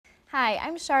Hi,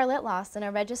 I'm Charlotte Lawson,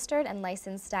 a registered and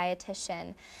licensed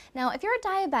dietitian. Now, if you're a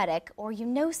diabetic or you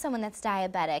know someone that's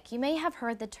diabetic, you may have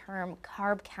heard the term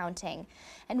carb counting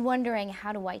and wondering,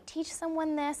 how do I teach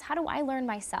someone this? How do I learn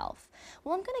myself?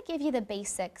 Well, I'm going to give you the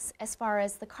basics as far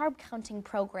as the carb counting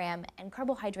program and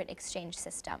carbohydrate exchange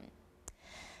system.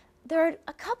 There are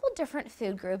a couple different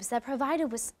food groups that provide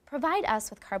us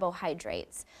with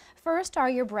carbohydrates. First are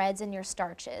your breads and your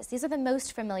starches. These are the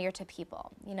most familiar to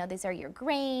people. You know, these are your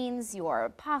grains,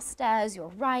 your pastas, your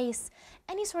rice,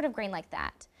 any sort of grain like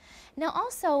that. Now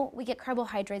also, we get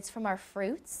carbohydrates from our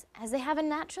fruits as they have a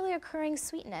naturally occurring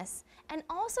sweetness, and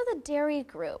also the dairy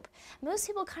group. Most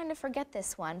people kind of forget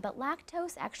this one, but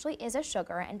lactose actually is a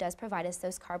sugar and does provide us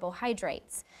those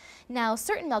carbohydrates. Now,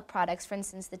 certain milk products, for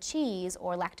instance the cheese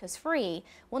or lactose-free,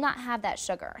 will not have that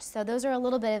sugar, so those are a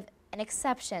little bit of an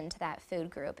exception to that food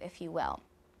group, if you will.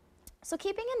 So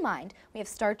keeping in mind, we have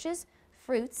starches,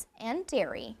 fruits, and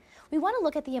dairy. We want to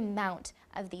look at the amount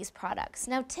of these products.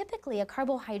 Now, typically a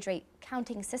carbohydrate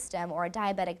counting system or a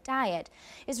diabetic diet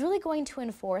is really going to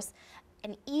enforce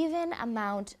an even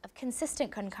amount of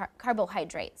consistent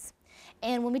carbohydrates.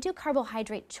 And when we do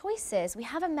carbohydrate choices, we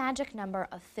have a magic number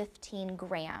of 15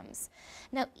 grams.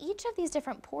 Now, each of these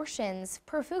different portions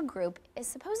per food group is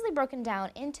supposedly broken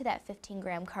down into that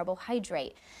 15-gram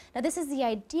carbohydrate. Now, this is the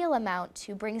ideal amount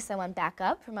to bring someone back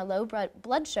up from a low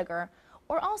blood sugar,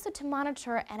 or also to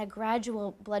monitor a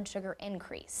gradual blood sugar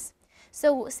increase.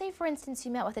 So say, for instance,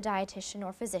 you met with a dietitian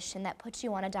or physician that puts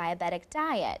you on a diabetic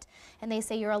diet, and they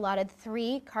say you're allotted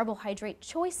 3 carbohydrate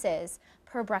choices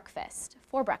for breakfast.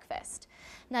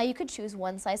 Now, you could choose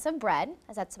 1 slice of bread,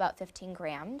 as that's about 15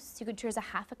 grams. You could choose a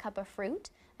half a cup of fruit,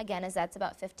 again, as that's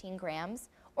about 15 grams.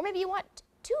 Or maybe you want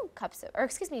 2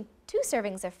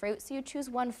 servings of fruit, so you choose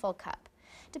 1 full cup.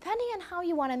 Depending on how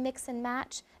you want to mix and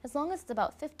match, as long as it's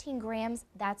about 15 grams,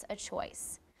 that's a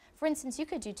choice. For instance, you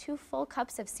could do 2 full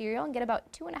cups of cereal and get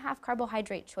about 2.5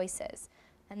 carbohydrate choices.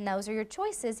 And those are your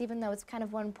choices, even though it's kind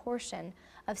of 1 portion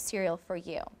of cereal for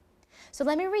you. So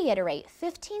let me reiterate,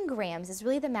 15 grams is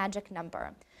really the magic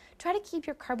number. Try to keep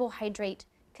your carbohydrate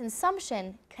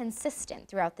consumption consistent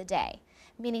throughout the day,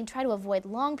 meaning try to avoid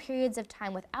long periods of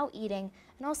time without eating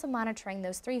and also monitoring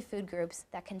those 3 food groups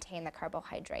that contain the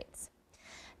carbohydrates.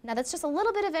 Now, that's just a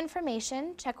little bit of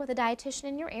information. Check with a dietitian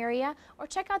in your area or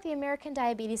check out the American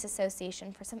Diabetes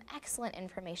Association for some excellent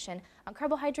information on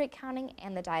carbohydrate counting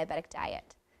and the diabetic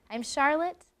diet. I'm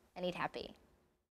Charlotte, and eat happy.